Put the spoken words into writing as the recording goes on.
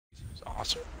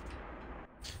Awesome.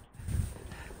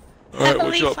 Alright,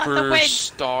 watch Heavily out on the for wing.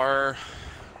 Star,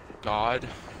 God,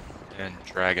 and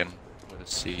Dragon with a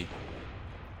C.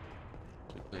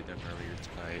 We played them earlier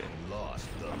tonight and Lost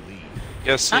the lead.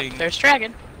 guessing. Oh, there's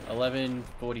Dragon.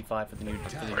 11:45 for the new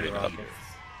Rockets.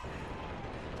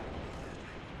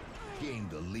 Gain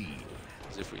the lead.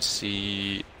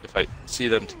 If I see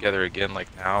them together again like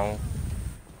now,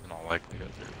 in all likelihood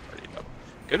they're partying up.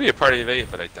 Could be a party of 8,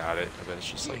 but I doubt it. I bet it's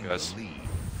just like Gain us. the lead.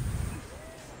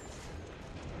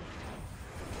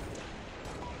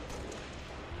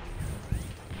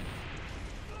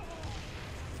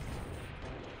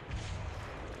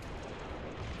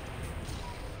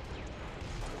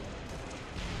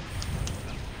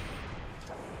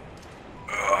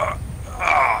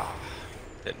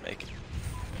 Didn't make it.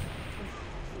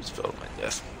 Just fell to my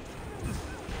death.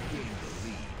 Gain the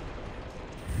lead.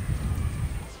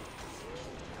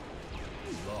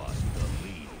 Lost the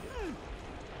lead.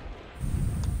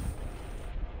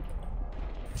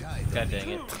 Tied the God lead. dang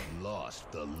it.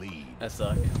 Lost the lead. That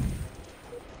sucked.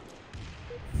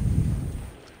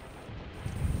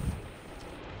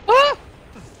 Woo!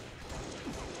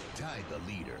 Tied the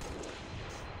leader.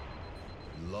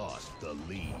 Lost the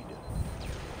lead.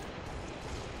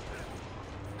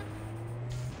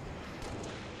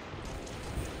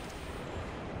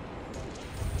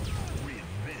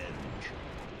 Revenge.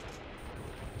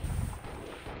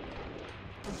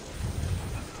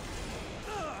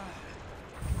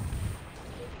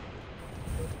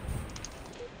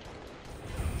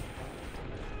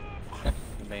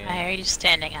 Man, Why are you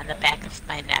standing on the back of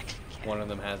my neck? one of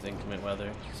them has inclement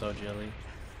weather. So jelly.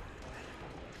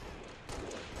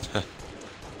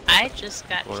 I just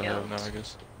got What do I have killed. now, I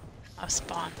guess? A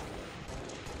spawn.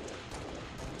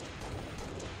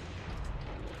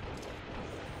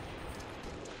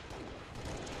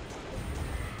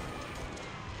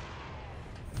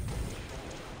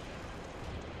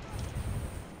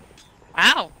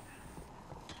 Wow.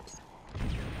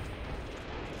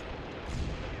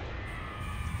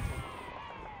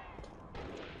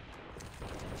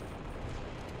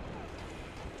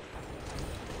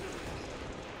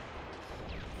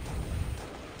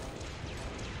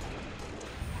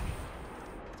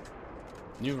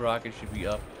 New rocket should be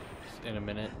up in a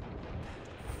minute.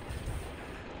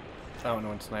 I don't know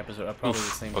when snipers are up. Probably the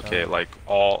same time. Okay, like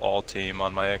all team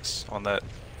on my X on that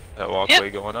walkway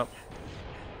going up.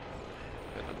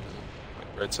 Like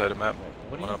right side of map.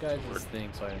 What do One you up guys toward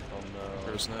think so I don't know?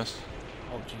 Bird's Nest.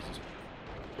 Oh Jesus.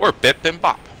 Or Bip and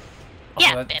Bop.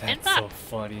 Yeah, that, Bip and that's so Bop.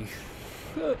 funny.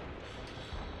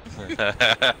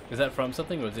 Is that from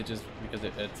something, or is it just because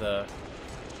it's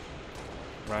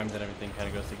rhymes and everything kind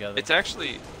of goes together? It's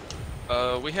actually,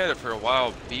 we had it for a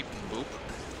while, Beep and Boop,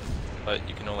 but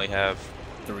you can only have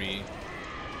 3.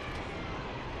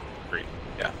 3.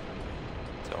 Yeah.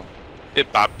 So,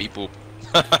 Bip Bop Beep Boop.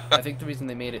 I think the reason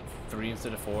they made it 3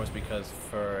 instead of 4 is because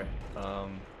for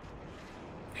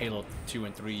Halo 2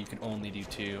 and 3 you can only do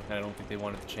 2, and I don't think they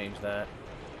wanted to change that.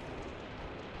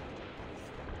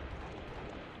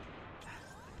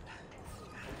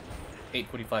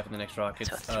 $8:45 in the next rocket.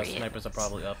 So 3 Snipers are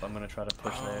probably up. I'm gonna try to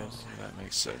push theirs. That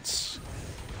makes sense.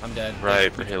 I'm dead.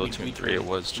 Right, for We- Halo we- 2 we and 3 it traded.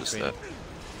 was We just traded. that.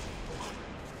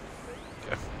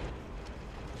 Okay.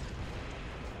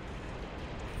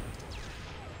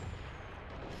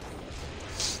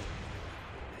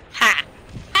 Ha!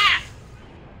 Ha!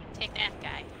 Take that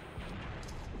guy.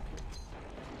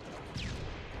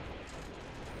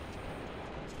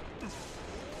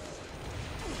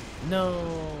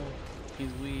 No,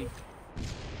 he's weak.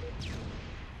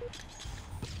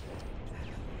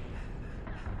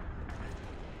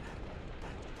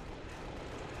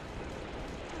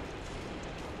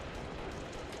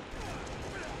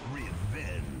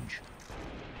 Revenge.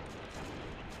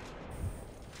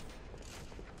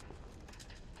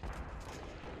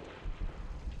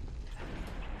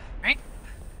 Right?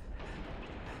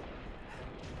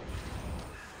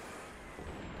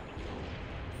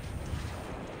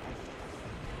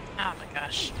 Oh my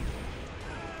gosh.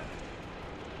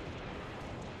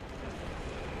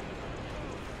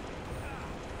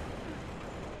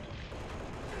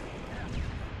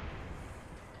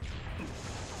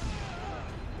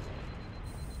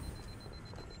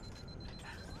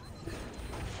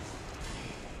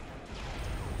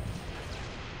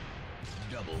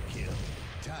 Double kill.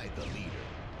 Tied the leader.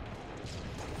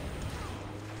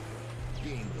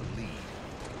 Gain the lead.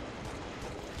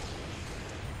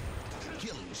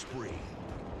 Killing spree.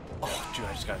 Oh, dude,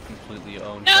 I just got completely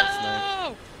owned by that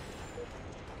snipe. No!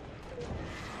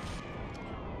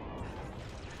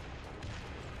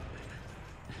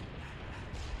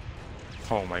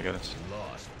 Oh my goodness.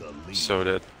 Lost the lead. So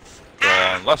did. They're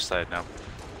all on left side now.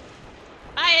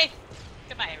 Bye.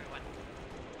 Goodbye, everyone.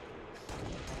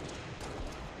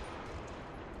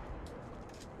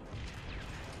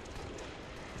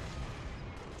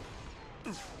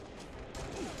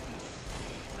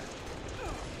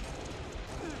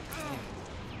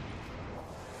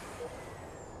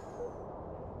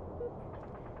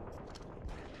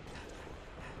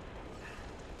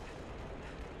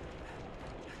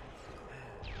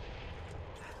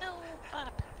 No,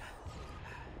 Bob.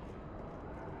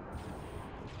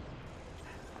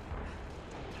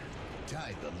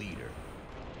 Tie the leader.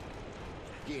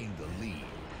 Gain the lead.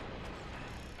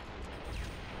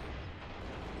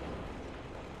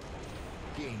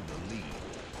 Gain the lead.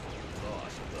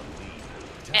 Lost the lead.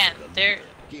 Tie And the they're- leader.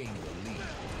 Gain the lead.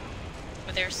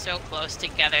 When they're so close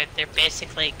together, they're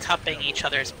basically cupping each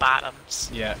other's bottoms.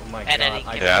 Yeah, oh my At god. any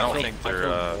I given Yeah, I don't point. think I they're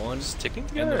killed one. sticking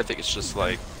together. I think it's just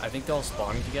like, I think they're all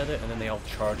spawning together and then they all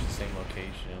charge the same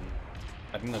location.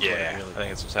 I think that's yeah, what it I really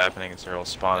think it's what's happening. Is they're all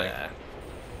spawning. Yeah.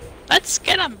 Let's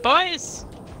get them, boys!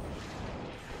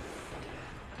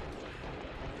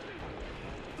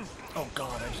 Oh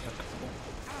god, I just got killed.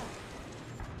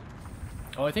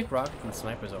 Oh, I think rockets and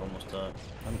snipers are almost up.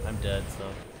 I'm dead, so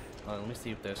let me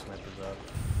see if their snipers up.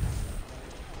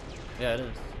 Yeah, it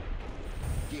is.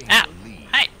 Gain Ah, the lead.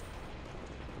 hi!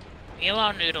 Me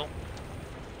alone, Noodle.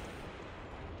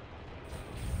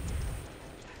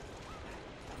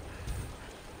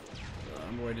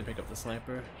 I'm ready to pick up the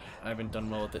sniper. I haven't done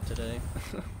well with it today.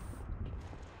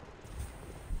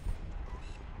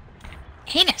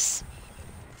 Heinous!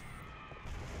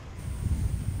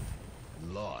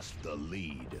 Lost the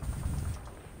lead.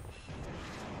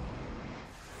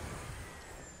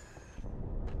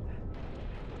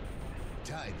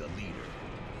 Tie the leader.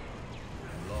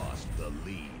 Lost the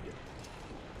lead.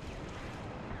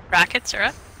 Rockets are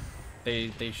up.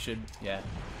 They should, yeah.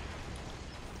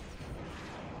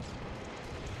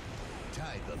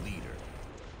 Tie the leader.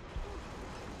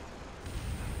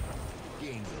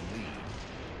 Gain the lead.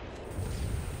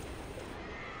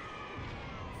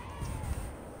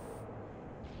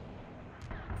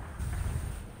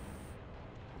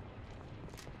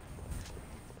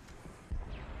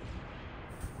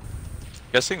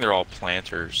 Guessing they're all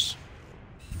planters.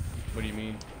 What do you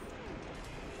mean?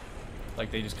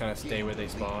 Like they just kind of stay where they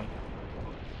spawn?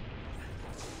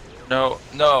 No,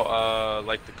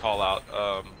 like the call out.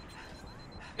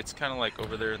 It's kind of like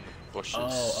over there in the bushes.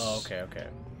 Oh, okay, okay.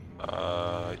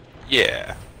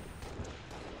 Yeah.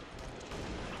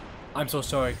 I'm so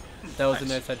sorry. That was a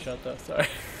nice headshot though, sorry.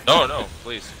 No,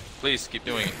 please keep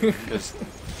doing it because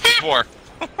there's more.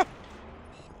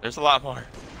 There's a lot more.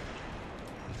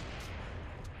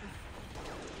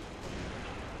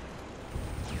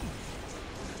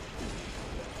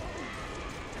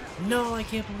 No, I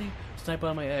can't believe sniper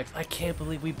on my ex. I can't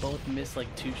believe we both missed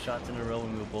like 2 shots in a row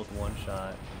when we were both one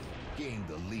shot. Gain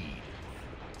the lead.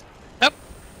 Nope.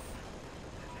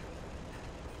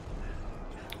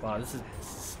 Wow, this is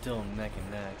still neck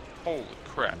and neck. Holy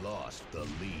crap. Lost the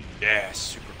lead. Yeah,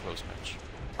 super close match.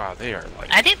 Wow, they are like.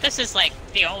 I think this is like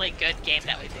the only good game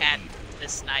that we've had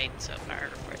this night so far,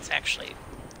 where it's actually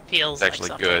feels It's actually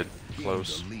like something. good. Gain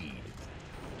Close. the lead.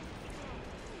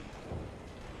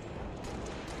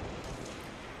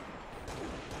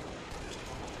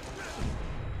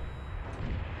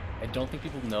 I don't think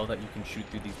people know that you can shoot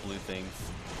through these blue things.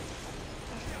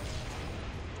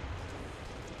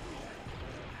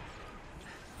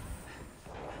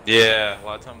 Yeah, a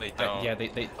lot of time they don't. Yeah, they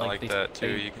I like they, that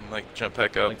too. they- You can like jump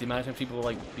back up. Like the amount of people will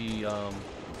like be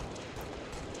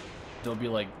they'll be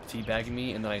like teabagging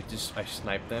me and then I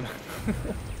snipe them.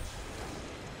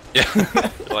 Yeah.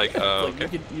 Like, Like,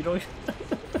 okay. you don't.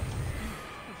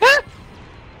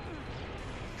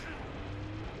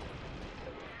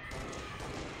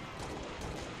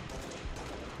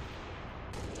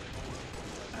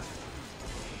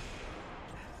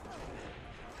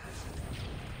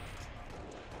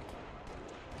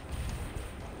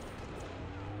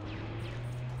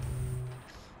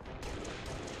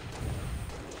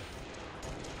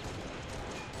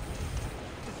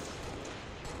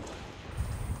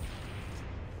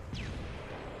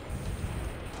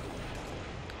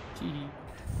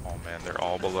 Oh man, they're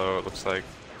all below. It looks like.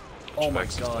 Oh my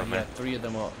Spikes is god, coming. yeah, 3 of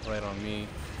them are right on me.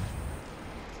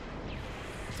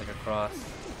 It's like a cross.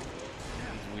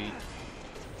 He's weak.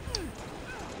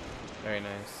 Very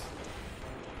nice.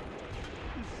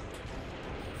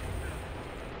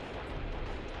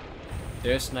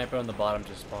 There's a sniper on the bottom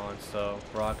just spawned, so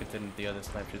Rocket and the other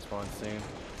sniper should spawn soon.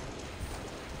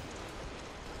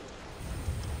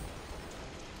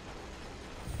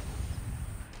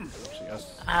 Actually,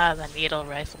 Ah, the needle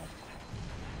rifle.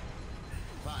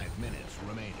 5 minutes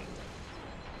remaining.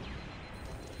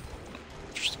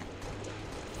 Interesting.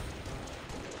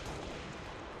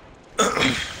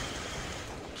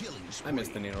 Killing spree. I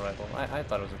missed the needle rifle. I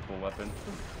thought it was a cool weapon.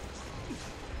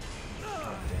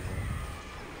 Oh,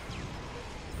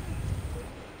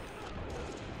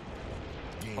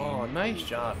 Game oh, nice over.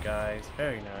 job, guys.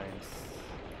 Very nice.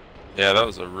 Yeah, that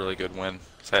was a really good win.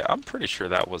 I'm pretty sure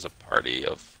that was a party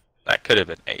of... That could have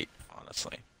been 8,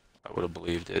 honestly. I would have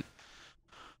believed it.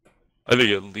 I think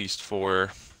at least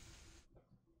 4.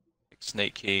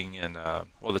 Snake King and,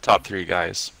 well, the top 3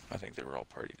 guys. I think they were all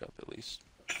partied up at least.